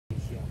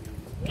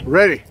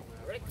Ready.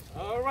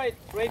 All right,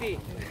 ready.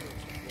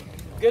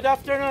 Good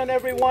afternoon,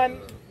 everyone.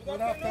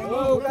 Good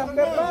afternoon.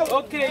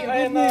 Okay,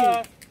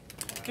 and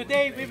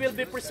today we will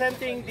be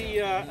presenting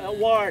the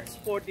awards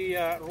for the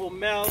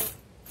Rommel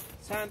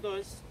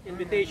Santos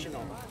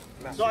Invitational.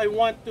 So I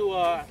want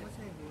to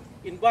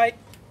invite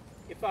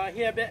if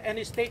he have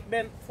any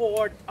statement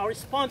for our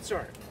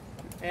sponsor,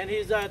 and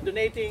he's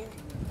donating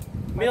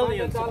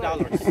millions of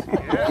dollars.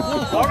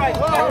 All right.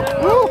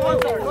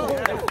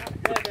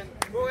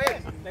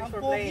 Thanks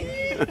for playing.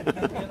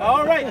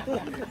 All right.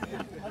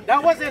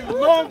 That was a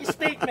long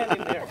statement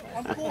in there.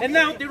 And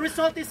now the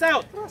result is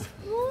out.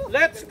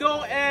 Let's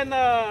go and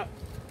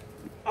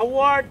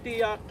award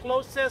the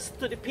closest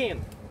to the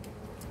pin.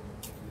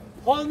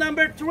 Hole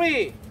number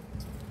 3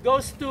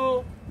 goes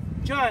to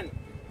John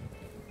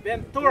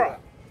Ventura.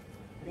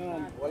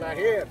 Wala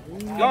here.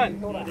 Gone.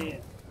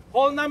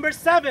 Hole number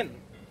 7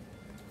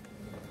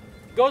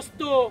 goes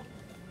to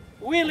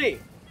Willie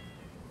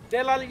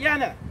De La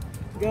Llana.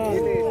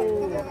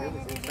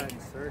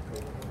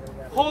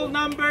 Hole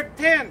number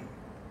 10,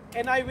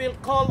 and I will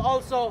call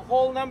also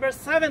hole number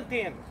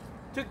 17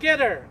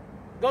 together,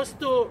 goes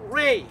to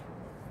Ray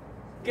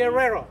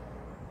Guerrero.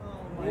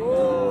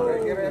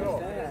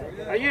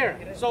 Right here.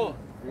 So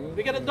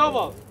we get a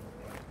double.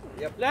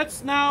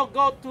 Let's now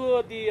go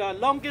to the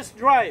longest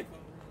drive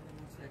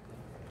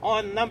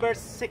on number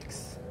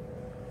 6.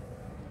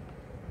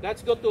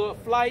 Let's go to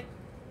flight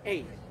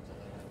 8.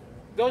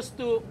 Goes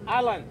to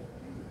Alan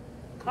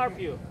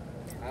Carpio.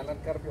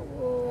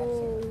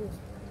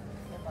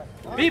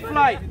 B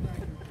flight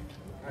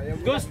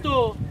goes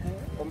to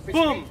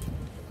Boom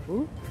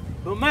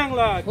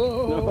Bumanglag.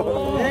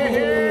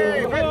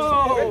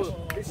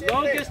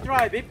 Longest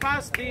drive. He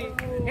passed the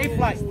A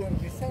flight.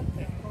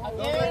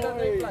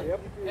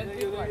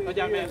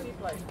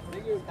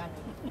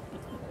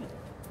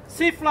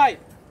 C flight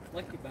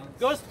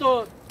goes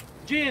to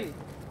Jean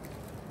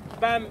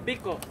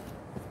Bambico.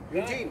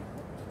 Eugene.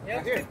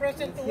 Yeah, the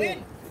present to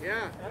win.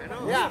 Yeah, I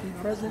know. Yeah.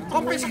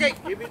 Confiscate.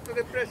 Give it to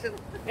the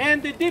president.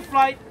 And the D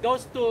flight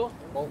goes to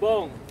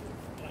Bong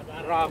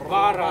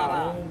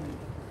Rabara.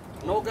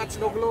 No guts,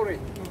 no glory.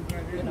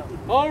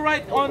 All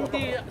right, on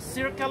the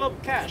circle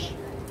of cash,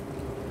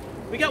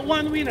 we got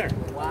one winner.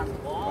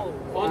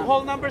 On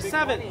hole number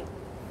 7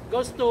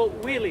 goes to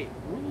Willie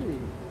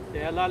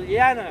De La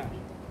Llana.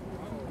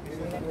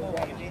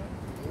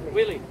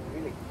 Willie.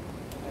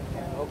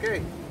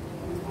 Okay.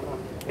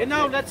 And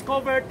now let's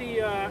cover the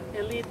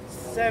Elite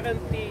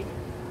 70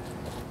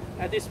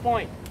 at this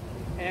point.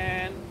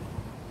 And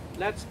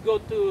let's go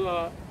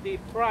to the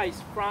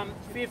prize from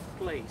 5th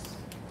place.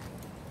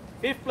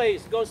 5th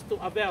place goes to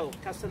Abel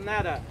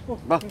Casanada.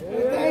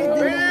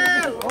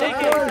 Take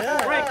it.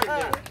 Break it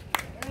there.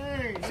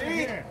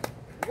 See?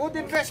 Good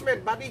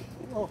investment, buddy.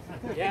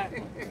 Yeah.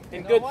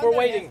 And good for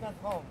waiting.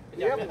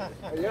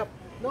 Yep.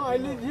 No, I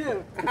live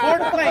here.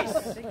 4th place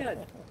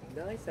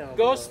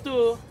goes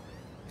to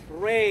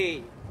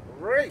Ray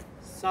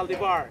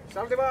Saldivar.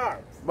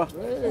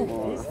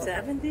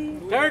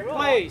 3rd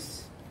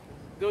place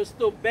goes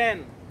to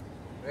Ben,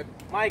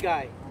 my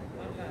guy.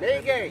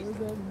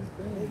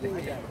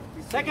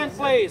 2nd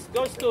place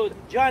goes to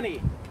Johnny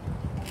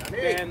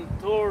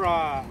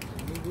Ventura.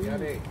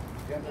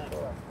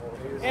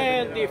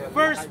 And the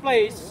 1st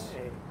place,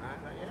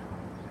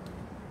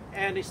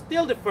 and it's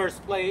still the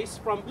 1st place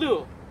from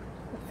Blue,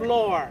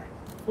 Floor.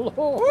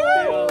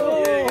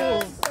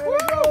 Yes.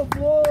 Go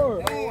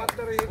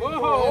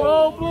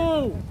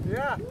Blue!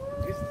 Yeah.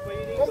 He's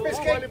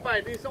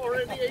qualified. He's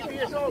already 80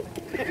 years old.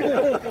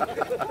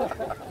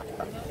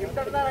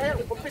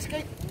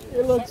 Confiscate.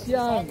 He looks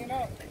young.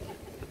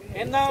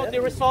 And now the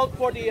result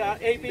for the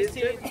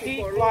ABC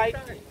T flight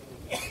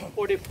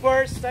for the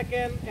 1st,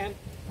 2nd, and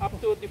up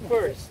to the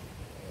 1st.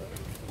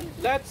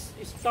 Let's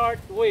start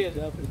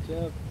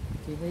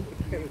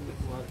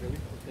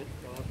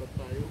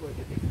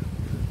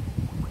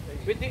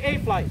with the A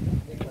flight.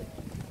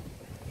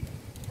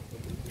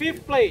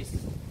 5th place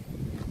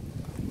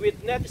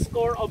with net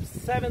score of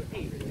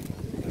 70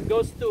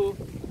 goes to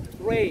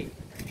Ray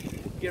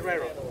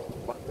Guerrero.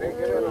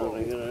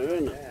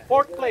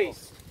 4th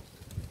place,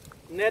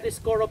 net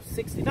score of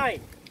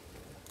 69.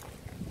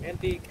 And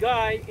the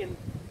guy in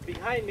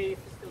behind me,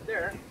 still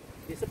there,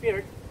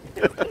 disappeared.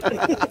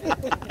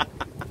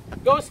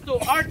 Goes to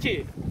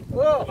Archie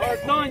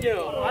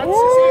Ordonio.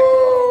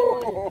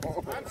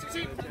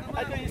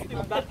 I know you're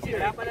still back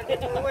here.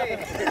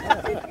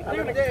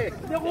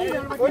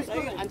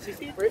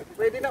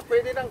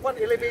 Pwede nang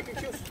elevated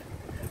shoes.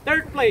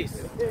 3rd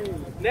place,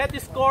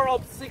 net score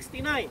of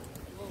 69.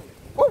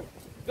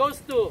 Goes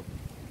to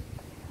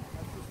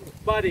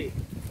Buddy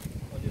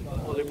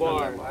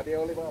Olivar.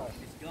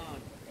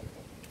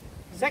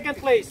 2nd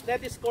place,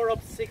 net score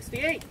of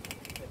 68.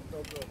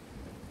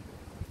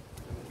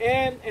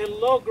 And a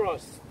low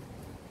gross,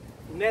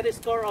 net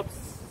score of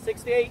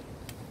 68.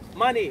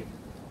 Money.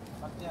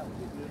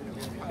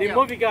 The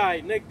movie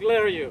guy, Nick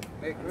Glerio.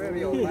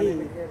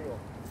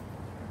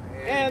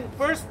 And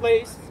 1st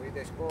place,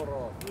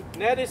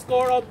 net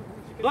score of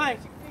blank.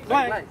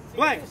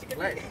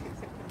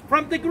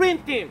 From the green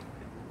team,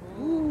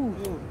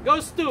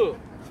 goes to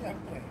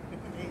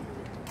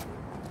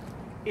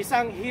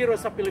isang hero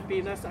sa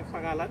Pilipinas, ang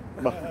pangalan?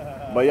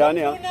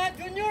 Bayani ah.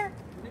 Junior.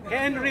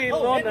 Henry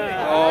Lona. I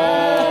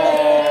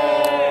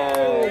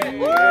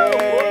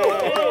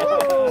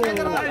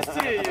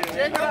see you.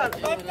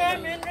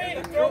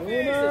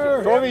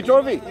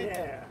 Trophy.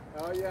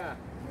 Oh, yeah.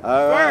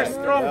 All right. First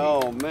trophy.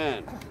 Oh,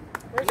 man.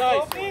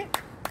 Nice.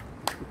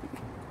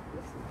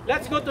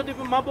 Let's go to the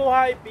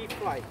Mabuhay B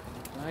flight.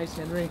 Nice,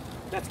 Henry.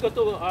 Let's go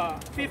to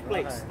 5th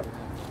place.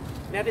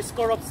 That is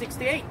score of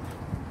 68.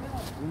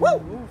 Woo!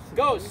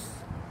 Goes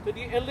to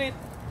the Elite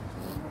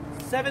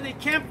 70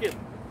 champion,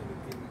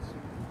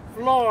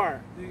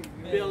 Floor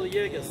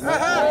Villegas.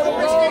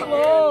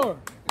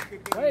 Oh,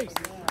 nice.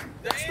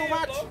 That's too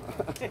much.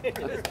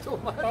 That's too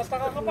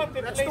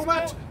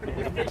much.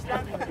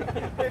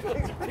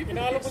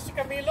 Pinalo mo si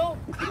Camilo.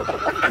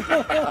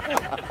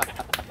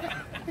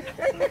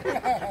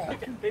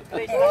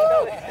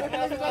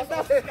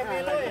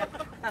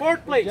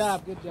 Fourth place.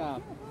 Good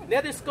job.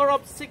 That is score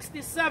of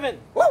 67.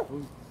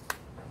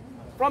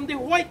 From the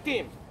white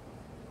team,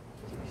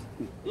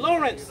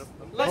 Lawrence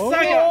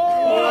Lasaga.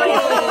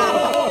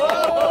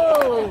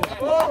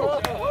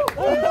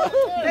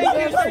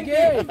 Thank you.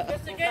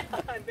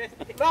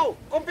 No,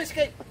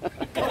 confiscate.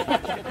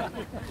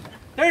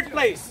 Third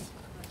place,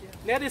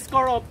 that is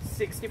score of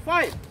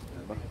 65.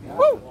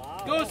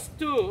 Goes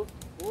to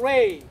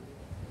Ray.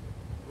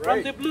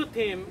 From the blue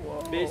team,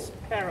 Miss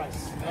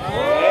Paras.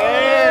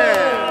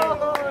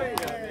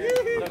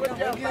 Good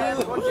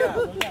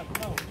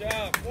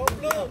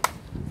job.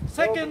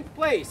 Second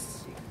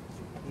place,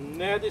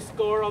 net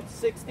score of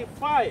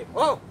 65.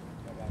 Oh,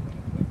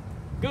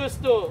 Goes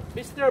to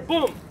Mr.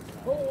 Boom.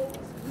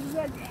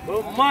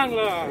 Boom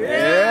Mangla.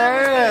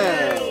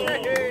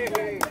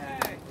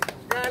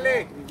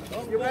 galing.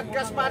 You got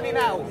gas money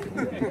now.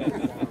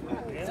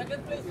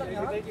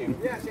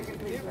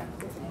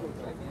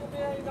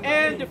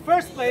 And the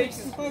first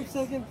place,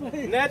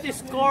 net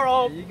score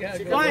of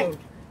blank.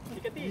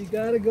 You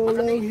gotta go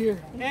low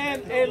here.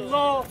 And a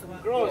low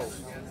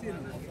gross.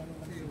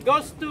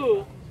 Goes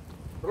to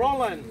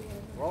Roland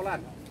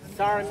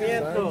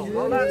Sarmiento.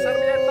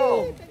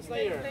 It's not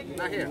here.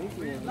 Not here.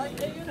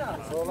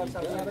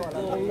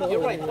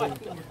 You're right. What?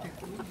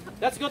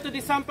 Let's go to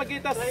the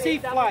Sampaguita C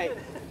flight.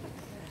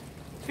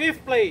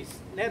 5th place,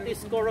 net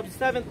score of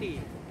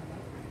 70.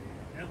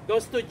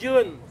 Goes to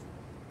June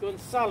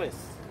Gonzalez.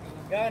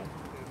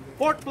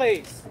 4th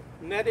place,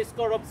 net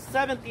score of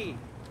 70.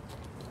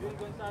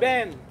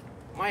 Ben,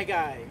 my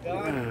guy.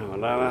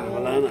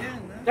 Wala na.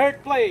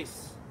 3rd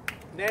place,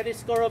 net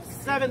score of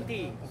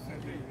 70.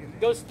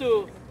 Goes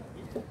to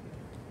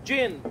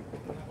Jin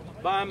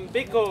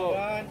Bambico.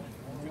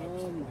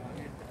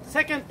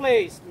 2nd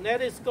place, net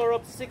score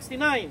of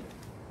 69.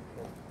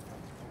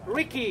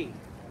 Ricky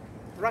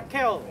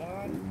Raquel.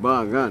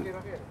 Bagan.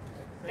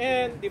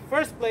 And the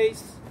 1st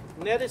place,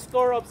 net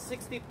score of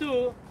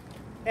 62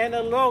 and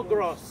a low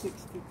gross.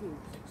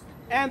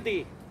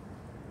 Andy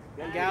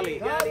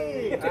Gali.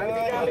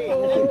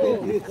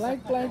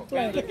 Blank.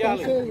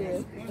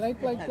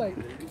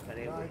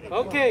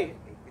 Okay,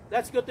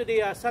 let's go to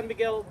the San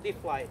Miguel D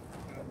flight.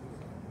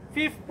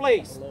 5th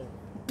place,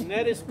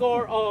 net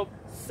score of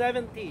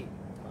 70.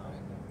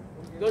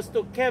 Goes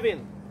to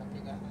Kevin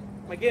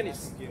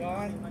McGinnis. You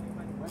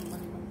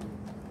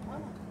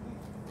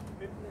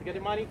get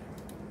the money?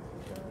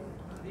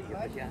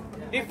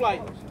 D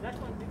flight.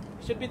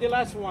 Should be the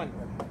last one.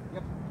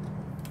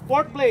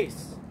 4th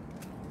place,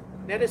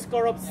 net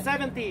score of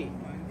 70.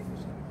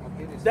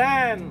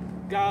 Dan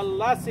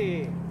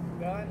Galassi.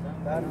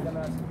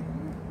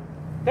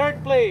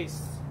 3rd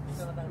place,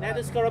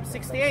 net score of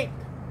 68.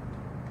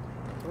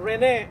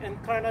 Rene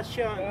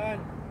Encarnacion.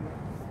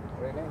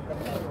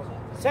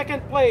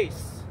 2nd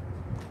place,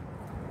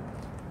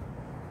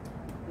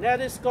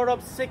 net score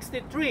of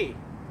 63.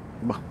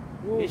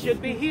 He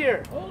should be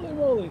here. Holy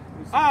moly.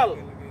 Al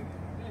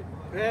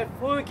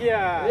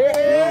Refugia.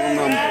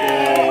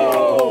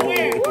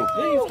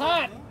 He's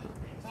hot.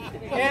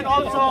 And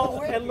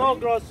also a low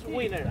gross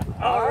winner.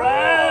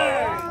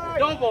 Alright!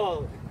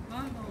 Double.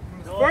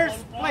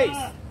 1st place,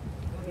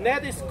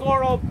 net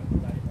score of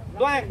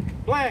blank.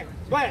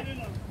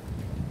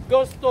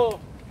 Goes to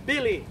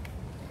Billy.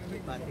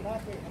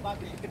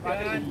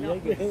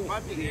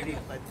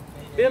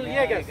 Bill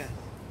Yegas.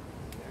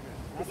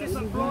 Is this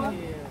a fraud?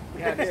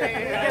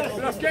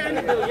 Is there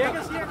any Bill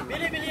Yegas here?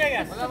 Billy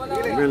Yegas.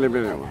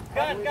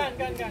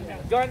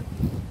 Gun?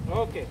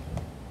 Okay.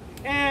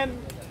 And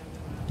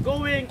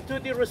going to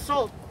the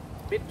result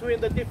between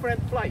the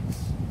different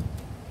flights.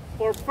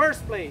 For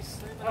first place,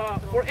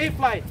 for A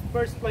flight,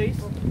 first place,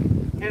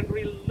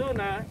 Henry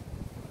Luna,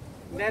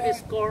 net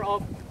score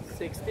of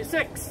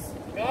 66.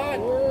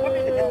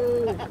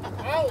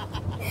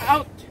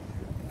 Out.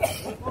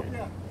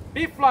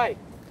 B flight.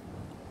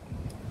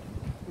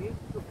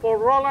 For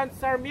Roland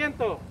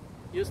Sarmiento,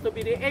 used to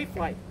be the A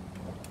flight.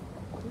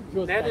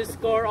 Net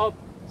score of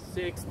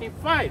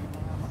 65.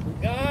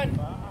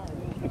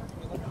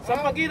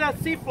 Sampaguita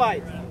C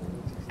flight.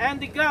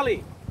 Andy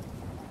Gali,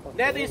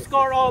 Net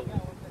score of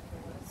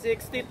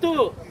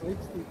 62,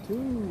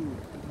 62.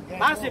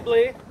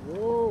 possibly.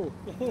 Whoa.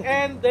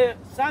 And the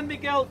San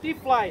Miguel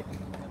D-Flight,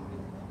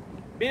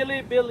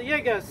 Billy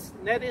Villegas,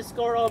 net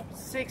score of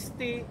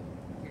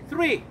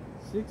 63.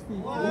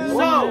 63.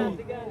 So,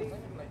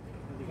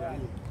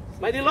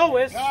 by the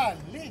lowest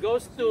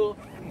goes to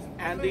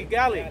Andy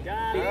Galley,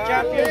 the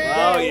champion.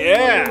 Oh,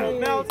 yeah.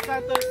 Rommel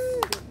Santos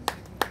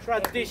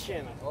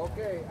tradition.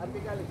 Okay, Andy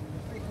Gali.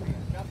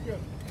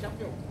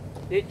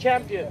 The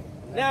champion.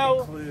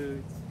 Now,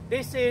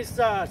 this is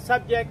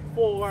subject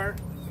for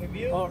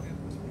review,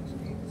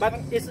 but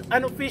it's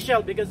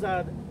unofficial because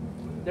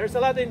there's a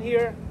lot in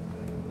here.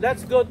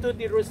 Let's go to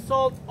the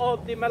result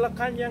of the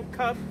Malacanang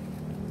Cup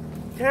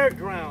third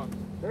round.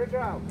 Third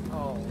round.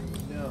 Oh,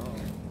 no.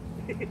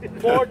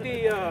 For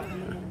the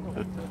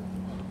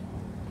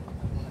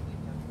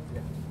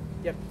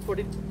for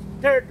the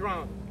third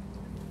round.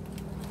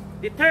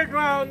 The third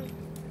round,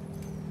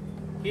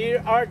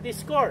 here are the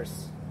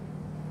scores.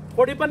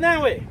 For the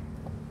Banawe,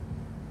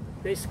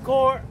 they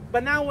score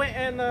Banawe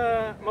and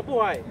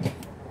Mabuhay.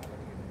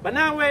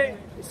 Banawe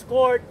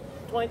scored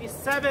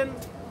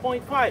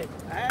 27.5.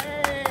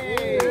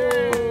 Hey!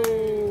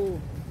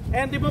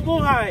 And the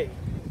Mabuhay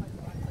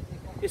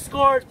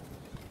scored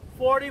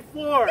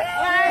 44.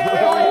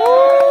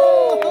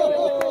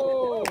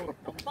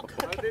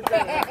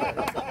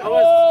 That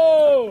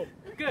was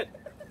good.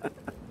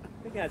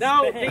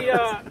 Now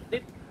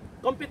the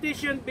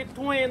competition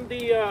between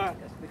the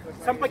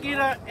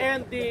Sampaguita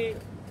and the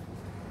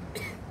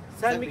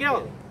San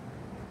Miguel.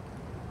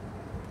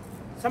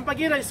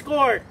 Sampaguita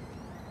scored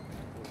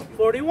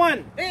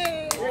 41.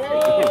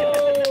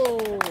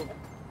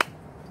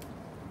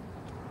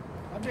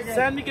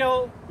 San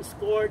Miguel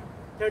scored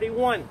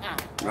 31.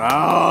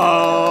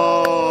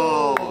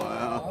 Oh.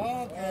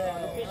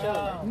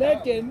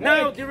 Neck and neck.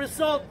 Now the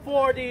result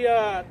for the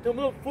to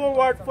move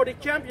forward for the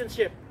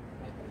championship,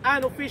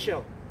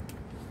 unofficial.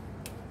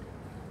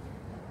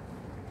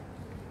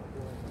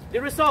 The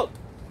result: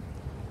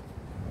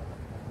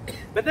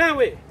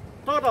 Banawe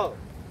total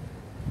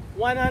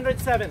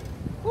 107.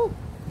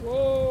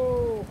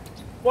 Whoa.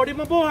 For the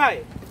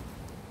Mabuhay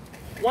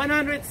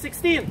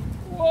 116.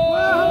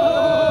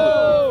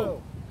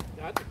 Whoa.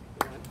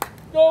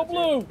 Go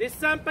blue. The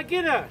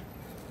Sampaguita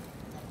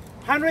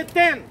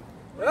 110.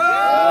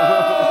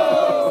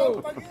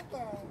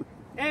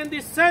 And the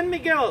San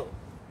Miguel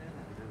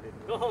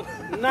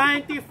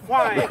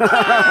 95.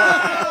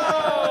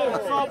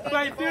 So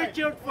by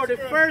virtue for the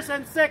first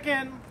and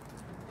second,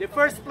 the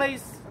first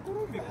place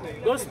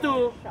goes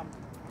to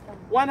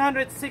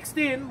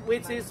 116,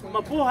 which is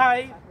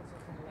Mabuhay,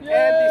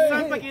 and the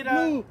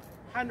Sampaguita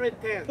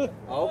 110.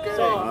 Okay.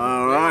 So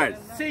All right.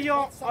 see you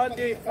on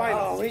the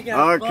final.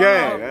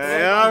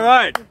 Okay. All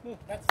right.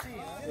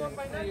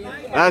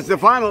 That's the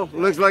final.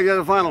 Looks like that's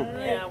the final.